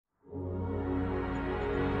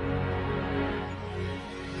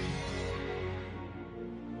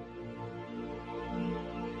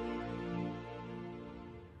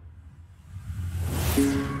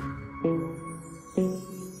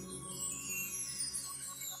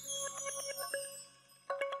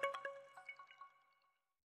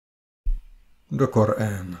The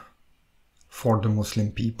Quran. For the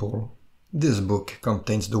Muslim people, this book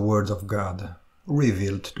contains the words of God,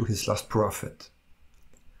 revealed to his last prophet.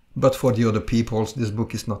 But for the other peoples, this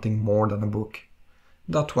book is nothing more than a book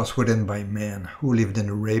that was written by men who lived in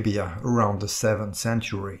Arabia around the 7th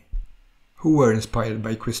century, who were inspired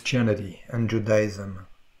by Christianity and Judaism.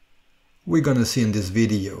 We're gonna see in this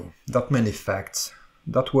video that many facts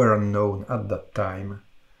that were unknown at that time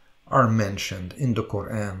are mentioned in the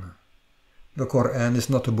Quran. The Quran is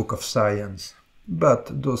not a book of science,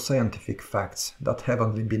 but those scientific facts that have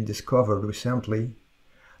only been discovered recently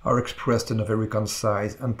are expressed in a very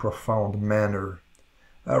concise and profound manner.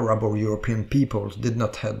 Arab or European peoples did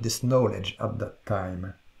not have this knowledge at that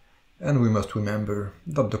time, and we must remember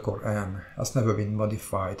that the Quran has never been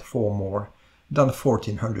modified for more than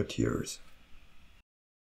 1400 years.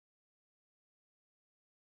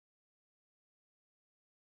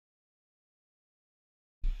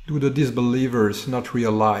 Do the disbelievers not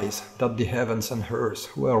realize that the heavens and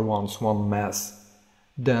earth were once one mass?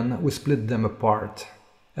 Then we split them apart,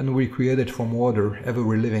 and we created from water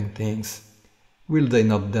every living things. Will they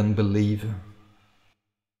not then believe?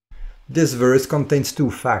 This verse contains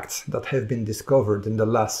two facts that have been discovered in the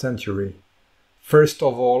last century. First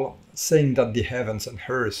of all, saying that the heavens and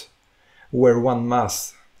earth were one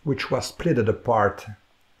mass, which was split apart.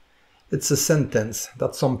 It's a sentence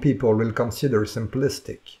that some people will consider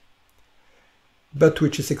simplistic, but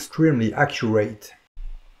which is extremely accurate,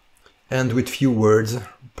 and with few words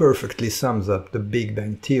perfectly sums up the Big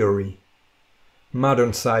Bang Theory.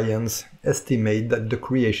 Modern science estimates that the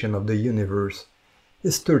creation of the universe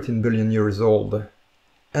is 13 billion years old,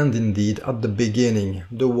 and indeed at the beginning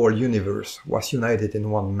the whole universe was united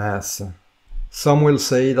in one mass. Some will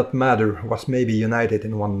say that matter was maybe united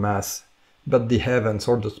in one mass, but the heavens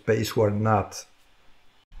or the space were not.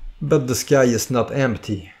 But the sky is not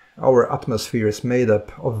empty. Our atmosphere is made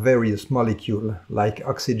up of various molecules like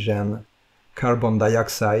oxygen, carbon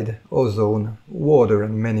dioxide, ozone, water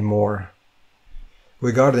and many more.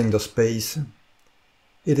 Regarding the space,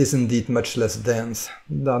 it is indeed much less dense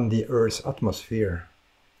than the Earth's atmosphere.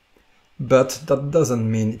 But that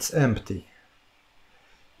doesn't mean it's empty.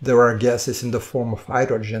 There are gases in the form of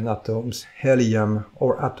hydrogen atoms, helium,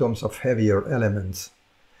 or atoms of heavier elements.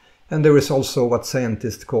 And there is also what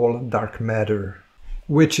scientists call dark matter,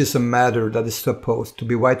 which is a matter that is supposed to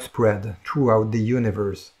be widespread throughout the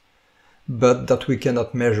universe, but that we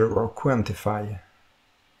cannot measure or quantify.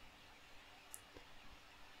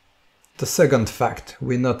 The second fact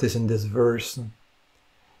we notice in this verse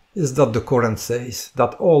is that the Quran says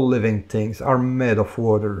that all living things are made of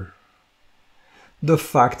water. The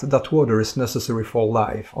fact that water is necessary for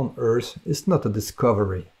life on Earth is not a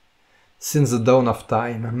discovery. Since the dawn of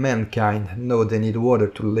time, mankind know they need water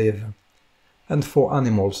to live, and for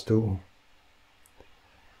animals too.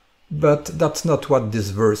 But that's not what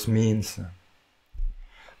this verse means.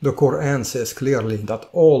 The Quran says clearly that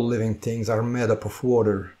all living things are made up of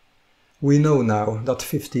water. We know now that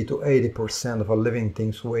 50 to 80% of a living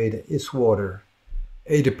thing's weight is water.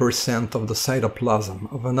 80% of the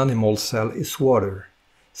cytoplasm of an animal cell is water.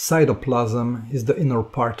 Cytoplasm is the inner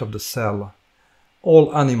part of the cell.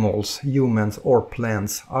 All animals, humans or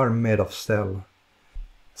plants are made of cell.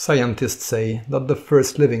 Scientists say that the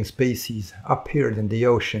first living species appeared in the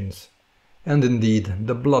oceans, and indeed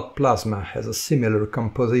the blood plasma has a similar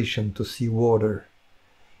composition to seawater.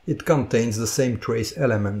 It contains the same trace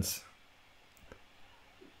elements.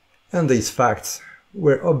 And these facts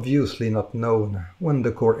were obviously not known when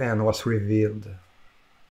the Quran was revealed.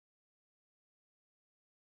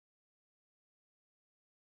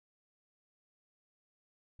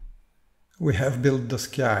 We have built the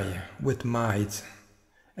sky with might,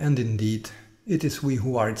 and indeed it is we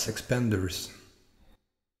who are its expanders.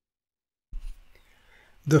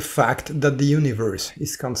 The fact that the universe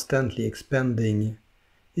is constantly expanding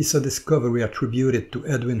is a discovery attributed to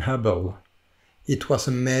Edwin Hubble. It was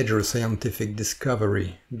a major scientific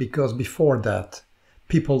discovery, because before that,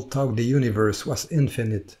 people thought the universe was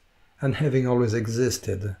infinite and having always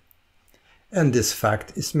existed. And this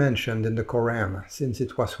fact is mentioned in the Quran since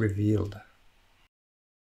it was revealed.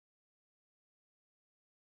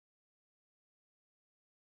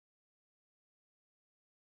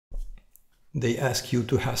 They ask you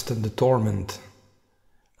to hasten the torment,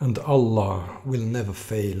 and Allah will never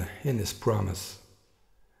fail in His promise.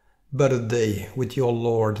 But a day with your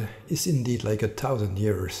Lord is indeed like 1,000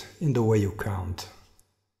 years in the way you count.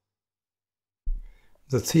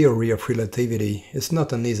 The theory of relativity is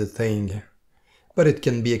not an easy thing, but it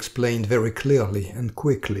can be explained very clearly and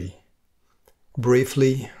quickly.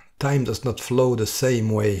 Briefly, time does not flow the same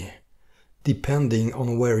way, depending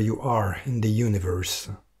on where you are in the universe.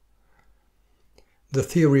 The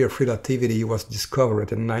theory of relativity was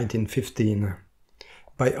discovered in 1915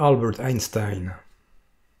 by Albert Einstein.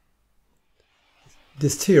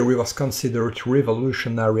 This theory was considered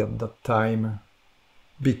revolutionary at that time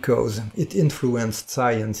because it influenced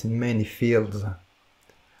science in many fields,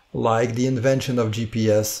 like the invention of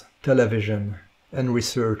GPS, television, and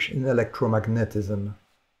research in electromagnetism.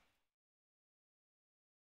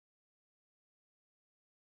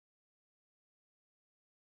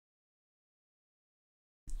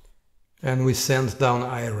 And we sent down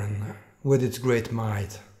iron with its great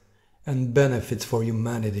might and benefits for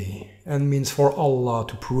humanity and means for Allah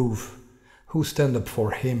to prove who stand up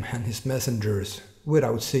for Him and His messengers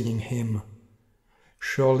without seeing Him.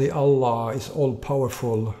 Surely Allah is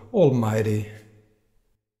all-powerful, almighty.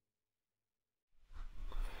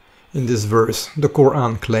 In this verse, the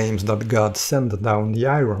Quran claims that God sent down the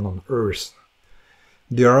iron on earth.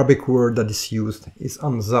 The Arabic word that is used is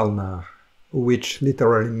anzalna, which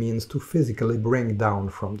literally means to physically bring down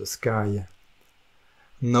from the sky.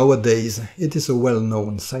 Nowadays, it is a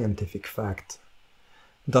well-known scientific fact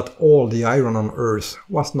that all the iron on Earth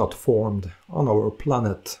was not formed on our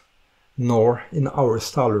planet, nor in our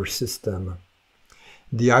solar system.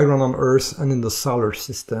 The iron on Earth and in the solar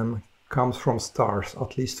system comes from stars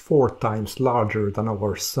at least 4 times larger than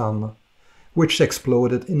our Sun, which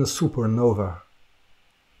exploded in a supernova.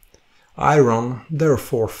 Iron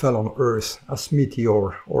therefore fell on Earth as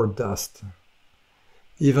meteor or dust.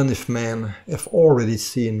 Even if men have already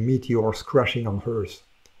seen meteors crashing on Earth,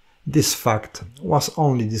 this fact was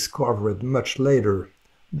only discovered much later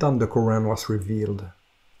than the Quran was revealed.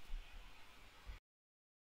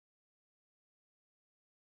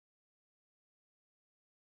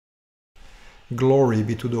 Glory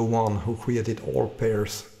be to the one who created all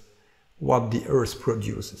pairs, what the earth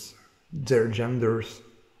produces, their genders,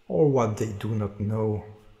 or what they do not know.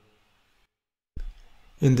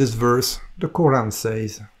 In this verse, the Quran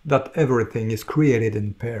says that everything is created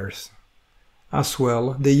in pairs, as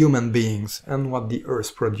well the human beings and what the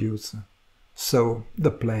earth produces, so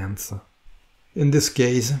the plants. In this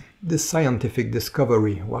case, this scientific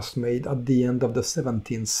discovery was made at the end of the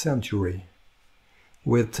 17th century,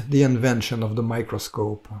 with the invention of the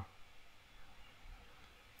microscope.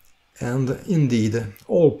 And indeed,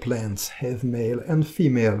 all plants have male and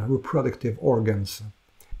female reproductive organs,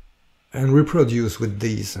 and reproduce with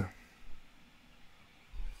these.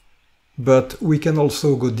 But we can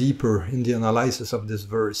also go deeper in the analysis of this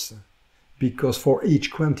verse, because for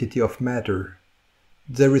each quantity of matter,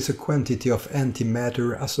 there is a quantity of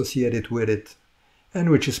antimatter associated with it, and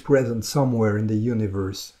which is present somewhere in the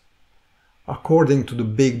universe. According to the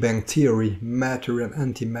Big Bang theory, matter and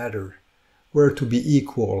antimatter were to be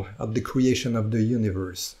equal at the creation of the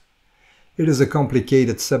universe. It is a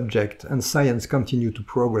complicated subject, and science continues to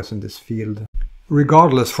progress in this field.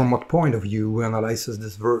 Regardless from what point of view we analyze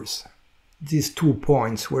this verse, these 2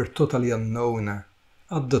 points were totally unknown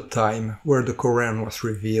at the time where the Quran was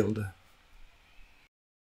revealed.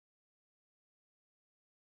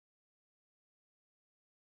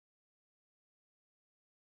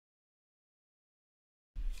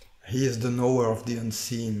 He is the knower of the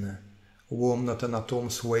unseen, whom not an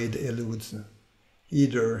atom's weight eludes,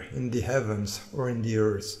 either in the heavens or in the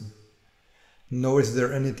earth. Nor is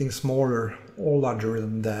there anything smaller or larger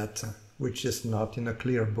than that, which is not in a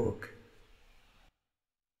clear book.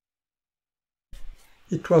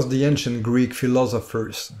 It was the ancient Greek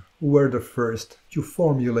philosophers who were the first to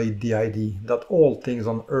formulate the idea that all things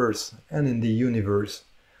on earth and in the universe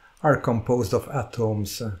are composed of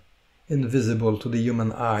atoms, invisible to the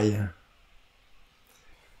human eye.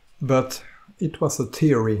 But it was a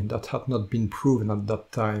theory that had not been proven at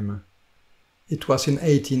that time. It was in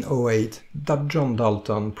 1808 that John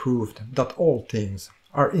Dalton proved that all things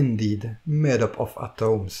are indeed made up of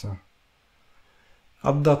atoms.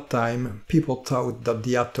 At that time, people thought that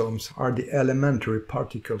the atoms are the elementary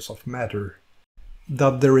particles of matter,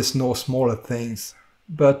 that there is no smaller things,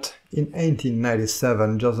 but in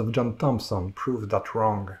 1897 Joseph John Thomson proved that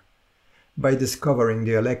wrong, by discovering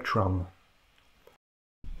the electron.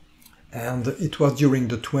 And it was during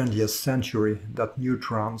the 20th century that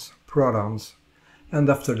neutrons, protons, and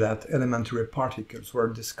after that elementary particles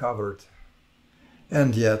were discovered.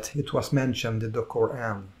 And yet it was mentioned in the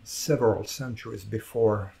Quran several centuries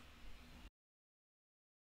before.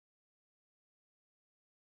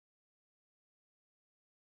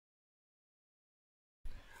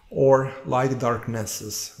 Or like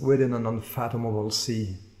darknesses within an unfathomable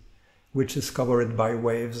sea, which is covered by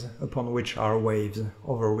waves, upon which are waves,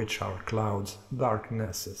 over which are clouds,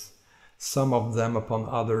 darknesses, some of them upon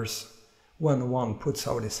others, When one puts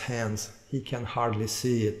out his hands, he can hardly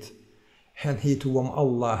see it, and he to whom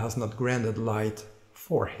Allah has not granted light,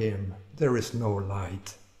 for him there is no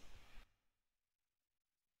light.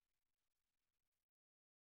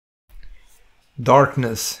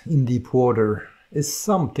 Darkness in deep water is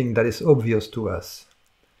something that is obvious to us,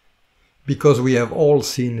 because we have all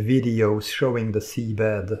seen videos showing the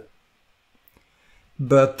seabed.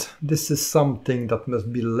 But this is something that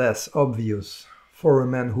must be less obvious for a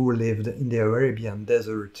man who lived in the Arabian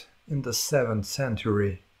desert in the 7th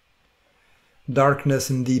century.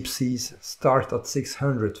 Darkness in deep seas starts at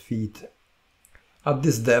 600 feet. At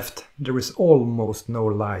this depth there is almost no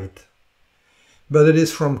light. But it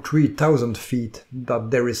is from 3000 feet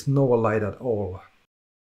that there is no light at all.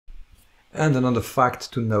 And another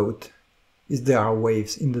fact to note is there are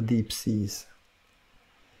waves in the deep seas.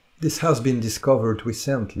 This has been discovered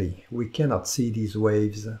recently. We cannot see these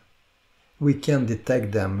waves. We can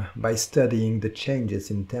detect them by studying the changes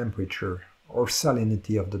in temperature or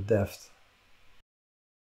salinity of the depth.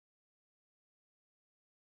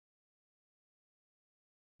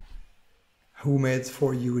 Who made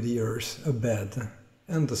for you the earth a bed,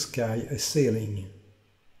 and the sky a ceiling?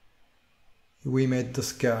 We made the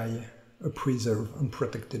sky a preserved and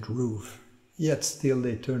protected roof, yet still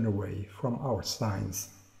they turn away from our signs.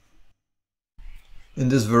 In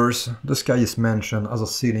this verse, the sky is mentioned as a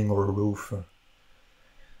ceiling or a roof.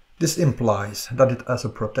 This implies that it has a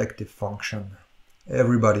protective function.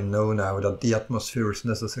 Everybody knows now that the atmosphere is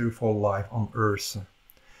necessary for life on Earth,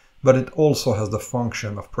 but it also has the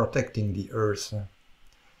function of protecting the Earth.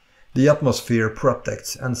 The atmosphere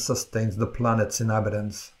protects and sustains the planet's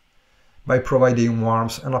inhabitants by providing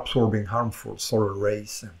warmth and absorbing harmful solar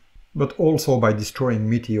rays, but also by destroying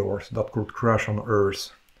meteors that could crash on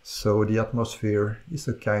Earth. So the atmosphere is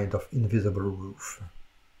a kind of invisible roof.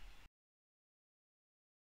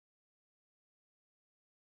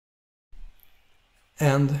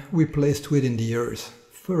 And we placed within the earth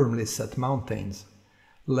firmly set mountains,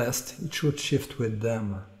 lest it should shift with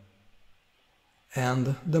them.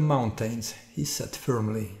 And the mountains he set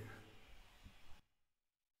firmly.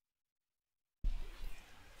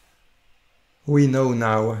 We know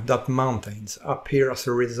now that mountains appear as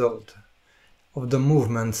a result of the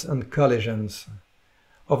movements and collisions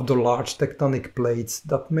of the large tectonic plates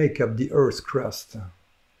that make up the Earth's crust.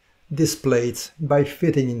 These plates, by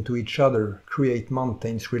fitting into each other, create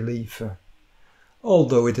mountains relief.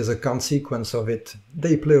 Although it is a consequence of it,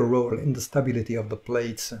 they play a role in the stability of the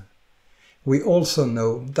plates. We also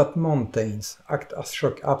know that mountains act as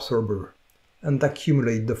shock absorber and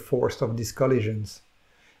accumulate the force of these collisions,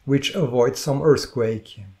 which avoid some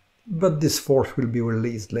earthquake, but this force will be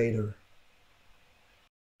released later.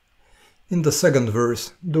 In the second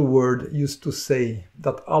verse, the word used to say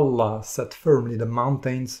that Allah set firmly the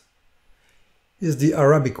mountains is the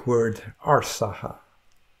Arabic word arsaha,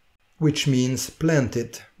 which means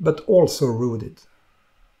planted but also rooted.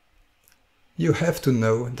 You have to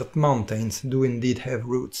know that mountains do indeed have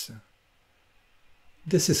roots.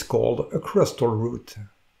 This is called a crustal root.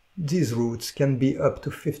 These roots can be up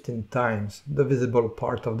to 15 times the visible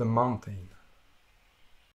part of the mountain.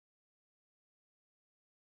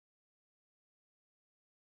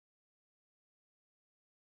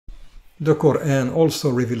 The Quran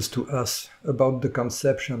also reveals to us about the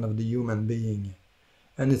conception of the human being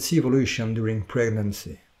and its evolution during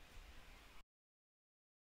pregnancy.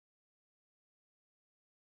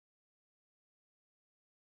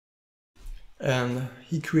 And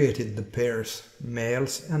he created the pairs,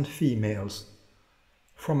 males and females,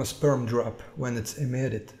 from a sperm drop when it's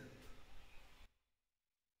emitted.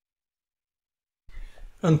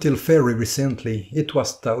 Until very recently, it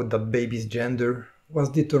was thought that baby's gender was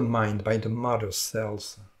determined by the mother's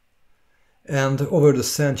cells. And over the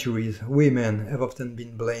centuries, women have often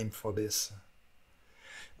been blamed for this.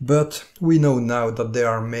 But we know now that there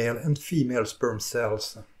are male and female sperm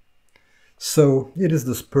cells. So it is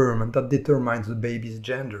the sperm that determines the baby's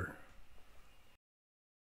gender.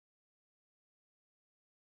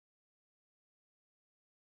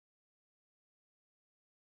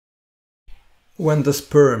 When the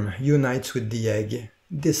sperm unites with the egg,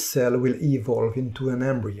 this cell will evolve into an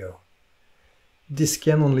embryo. This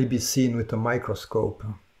can only be seen with a microscope.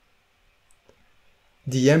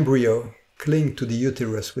 The embryo clings to the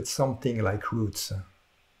uterus with something like roots.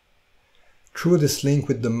 Through this link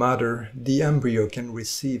with the mother, the embryo can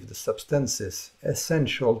receive the substances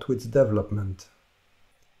essential to its development.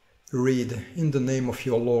 Read, "In the name of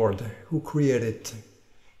your Lord, who created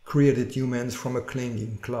humans from a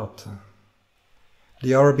clinging clot."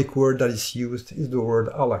 The Arabic word that is used is the word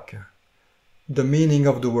alaka. The meaning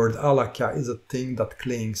of the word alaka is a thing that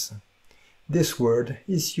clings, This word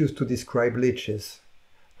is used to describe leeches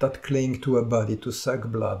that cling to a body to suck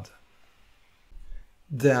blood.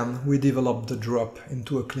 Then we develop the drop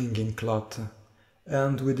into a clinging clot,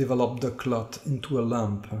 and we develop the clot into a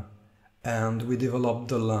lump, and we develop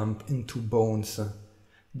the lump into bones,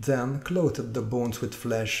 then clothed the bones with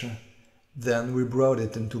flesh, then we brought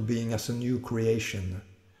it into being as a new creation.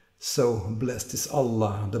 So blessed is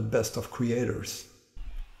Allah, the best of creators.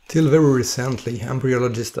 Till very recently,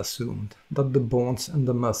 embryologists assumed that the bones and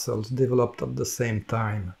the muscles developed at the same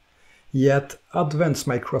time. Yet, advanced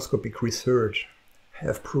microscopic research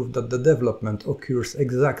have proved that the development occurs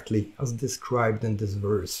exactly as described in this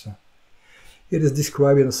verse. It is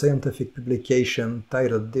described in a scientific publication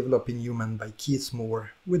titled Developing Human by Keith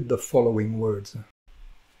Moore with the following words.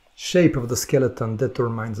 Shape of the skeleton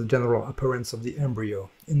determines the general appearance of the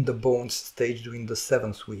embryo. In the bones stage during the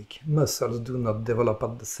 7th week, muscles do not develop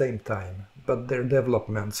at the same time, but their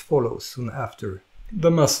developments follow soon after.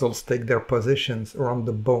 The muscles take their positions around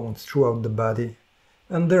the bones throughout the body,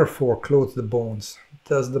 and therefore clothe the bones.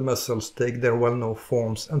 Thus the muscles take their well-known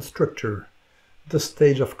forms and structure. The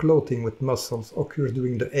stage of clothing with muscles occurs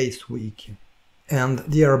during the 8th week. And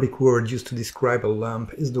the Arabic word used to describe a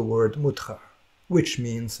lump is the word mudgha, which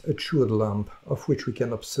means a chewed lump, of which we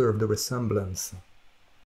can observe the resemblance.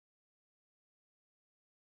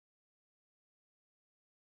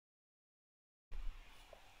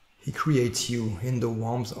 He creates you in the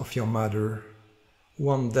womb of your mother,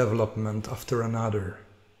 one development after another,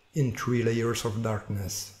 in 3 layers of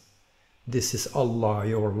darkness. This is Allah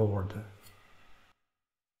your Lord.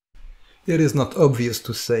 It is not obvious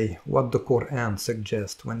to say what the Quran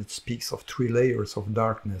suggests when it speaks of 3 layers of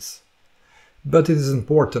darkness. But it is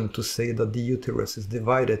important to say that the uterus is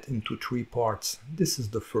divided into 3 parts. This is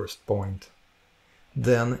the first point.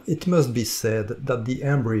 Then it must be said that the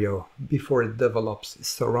embryo, before it develops, is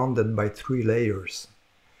surrounded by 3 layers,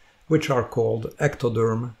 which are called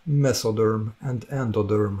ectoderm, mesoderm, and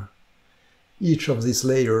endoderm. Each of these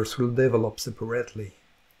layers will develop separately.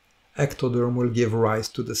 Ectoderm will give rise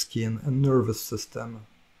to the skin and nervous system.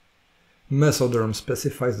 Mesoderm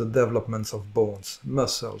specifies the developments of bones,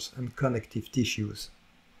 muscles, and connective tissues.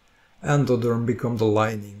 Endoderm becomes the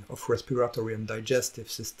lining of respiratory and digestive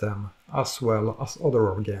system, as well as other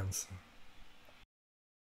organs.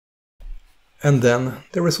 And then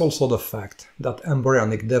there is also the fact that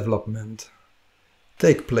embryonic development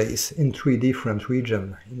takes place in 3 different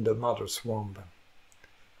regions in the mother's womb.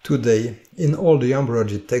 Today, in all the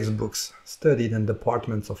embryology textbooks studied in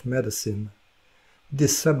departments of medicine,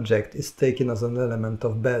 this subject is taken as an element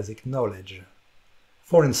of basic knowledge.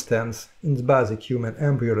 For instance, in the Basic Human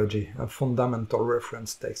Embryology, a fundamental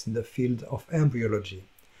reference text in the field of embryology,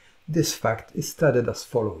 this fact is studied as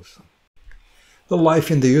follows. The life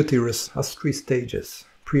in the uterus has 3 stages: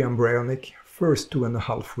 pre-embryonic, first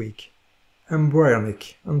 2.5 weeks,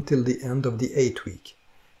 embryonic until the end of the 8th week,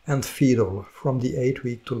 and fetal from the 8th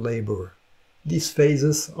week to labor. These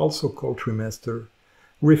phases, also called trimester,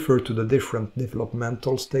 refer to the different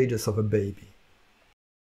developmental stages of a baby.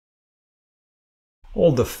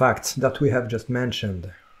 All the facts that we have just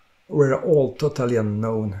mentioned were all totally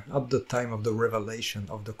unknown at the time of the revelation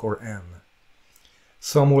of the Quran.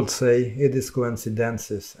 Some would say it is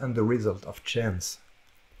coincidences and the result of chance.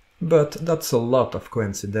 But that's a lot of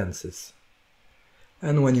coincidences.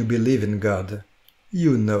 And when you believe in God,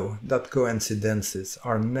 you know that coincidences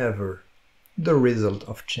are never the result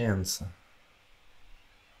of chance.